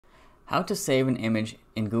How to save an image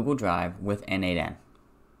in Google Drive with N8N.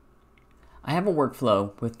 I have a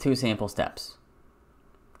workflow with 2 sample steps,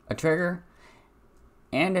 a trigger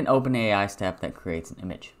and an OpenAI step that creates an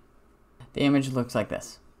image. The image looks like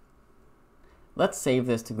this. Let's save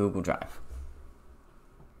this to Google Drive.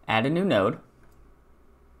 Add a new node,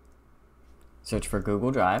 search for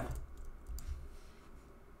Google Drive,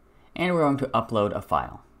 and we're going to upload a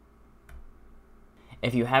file.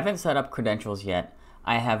 If you haven't set up credentials yet,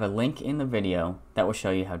 I have a link in the video that will show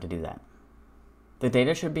you how to do that. The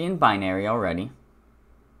data should be in binary already,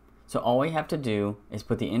 so all we have to do is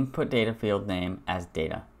put the input data field name as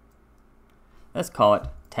data. Let's call it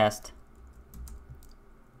test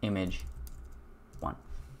image 1.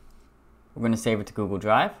 We're going to save it to Google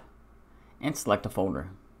Drive and select a folder.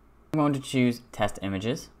 I'm going to choose test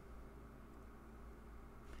images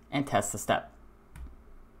and test the step.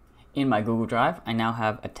 In my Google Drive, I now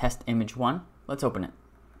have a test image 1. Let's open it.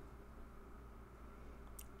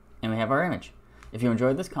 And we have our image. If you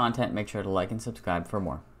enjoyed this content, make sure to like and subscribe for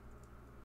more.